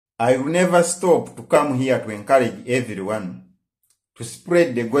I will never stop to come here to encourage everyone to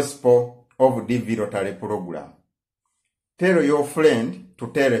spread the gospel of DV Rotary program. Tell your friend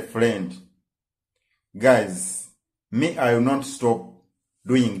to tell a friend. Guys, me, I will not stop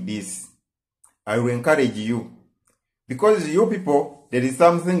doing this. I will encourage you. Because you people, there is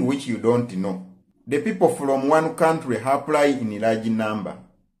something which you don't know. The people from one country apply in a large number.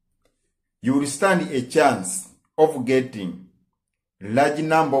 You will stand a chance of getting large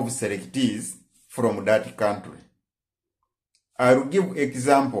number of selectees from that country. I will give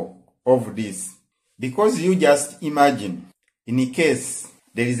example of this. Because you just imagine, in case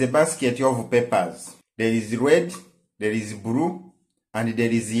there is a basket of papers. There is red, there is blue, and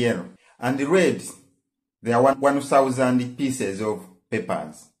there is yellow. And the red, there are 1,000 pieces of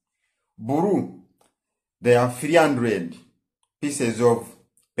papers. Blue, there are 300 pieces of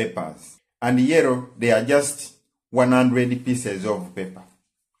papers. And yellow, there are just 100 pieces of paper.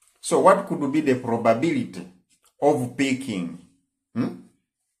 So what could be the probability of picking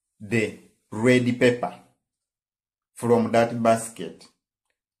the red paper from that basket?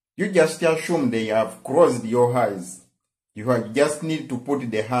 You just assume they have closed your eyes. You just need to put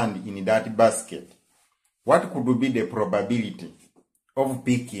the hand in that basket. What could be the probability of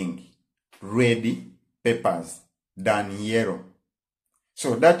picking red papers than yellow?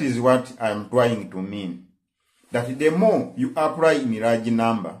 So that is what I am trying to mean. That the more you apply in a large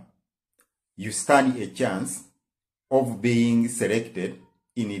number, you stand a chance of being selected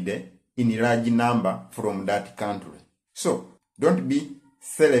in a large number from that country. So don't be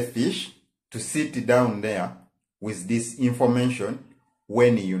selfish to sit down there with this information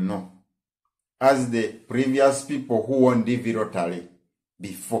when you know. As the previous people who won DV Rotary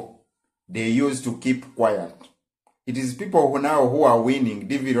before, they used to keep quiet. It is people who now who are winning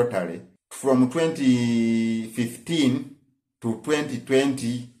DV Rotary from 2015 to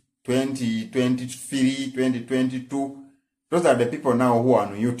 2020, 2023, 2022. Those are the people now who are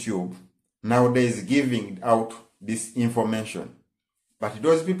on YouTube nowadays giving out this information. But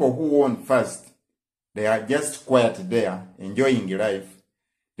those people who won first, they are just quiet there, enjoying life.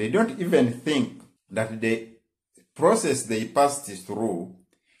 They don't even think that the process they passed through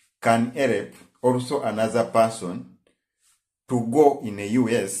can help also another person to go in the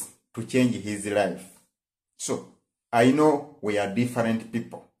US to change his life. So, I know we are different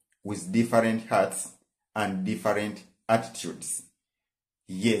people with different hearts and different attitudes.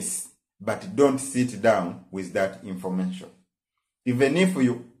 Yes, but don't sit down with that information. Even if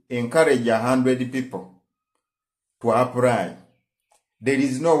you encourage 100 people to apply, there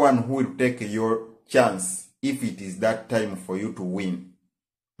is no one who will take your chance if it is that time for you to win.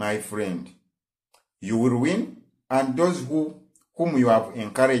 My friend, you will win, and those whom you have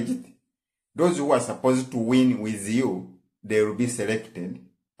encouraged, those who are supposed to win with you, they will be selected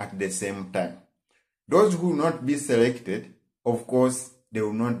at the same time. Those who will not be selected, of course, they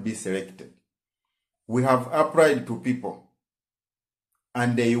will not be selected. We have applied to people,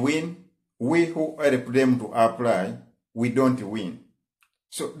 and they win. We who help them to apply, we don't win.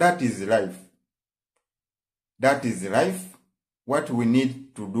 So that is life. That is life. What we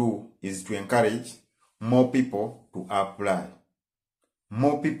need to do is to encourage more people to apply.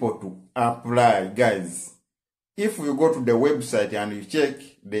 More people to apply, guys. If you go to the website and you check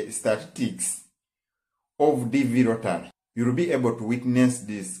the statistics of DV Rotary, you'll be able to witness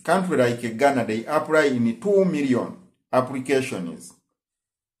this. Country like Ghana, they apply in 2 million applications.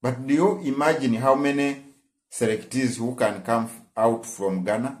 But do you imagine how many selectees who can come out from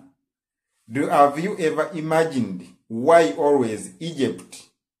Ghana? Have you ever imagined why always Egypt,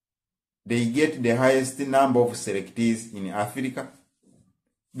 they get the highest number of selectees in Africa?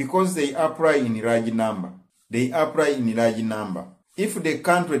 Because they apply in large number. They apply in large number. If the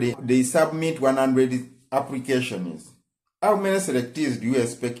country, they submit 100 applications, how many selectees do you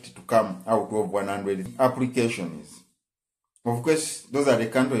expect to come out of 100 applications? Of course, those are the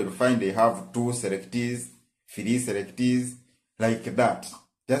countries you find they have 2 selectees, 3 selectees, like that.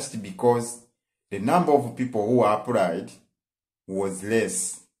 Just because the number of people who applied was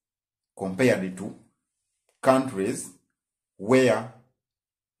less compared to countries where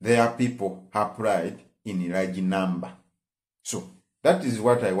their people applied in a large number. So, that is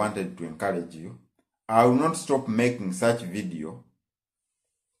what I wanted to encourage you. I will not stop making such video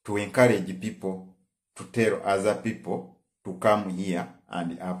to encourage people to tell other people to come here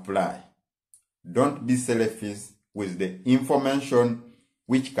and apply. Don't be selfish with the information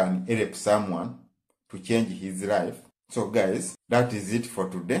which can help someone to change his life. So guys, that is it for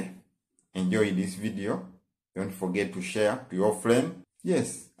today. Enjoy this video. Don't forget to share to your friend.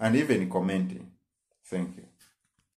 Yes, and even commenting. Thank you.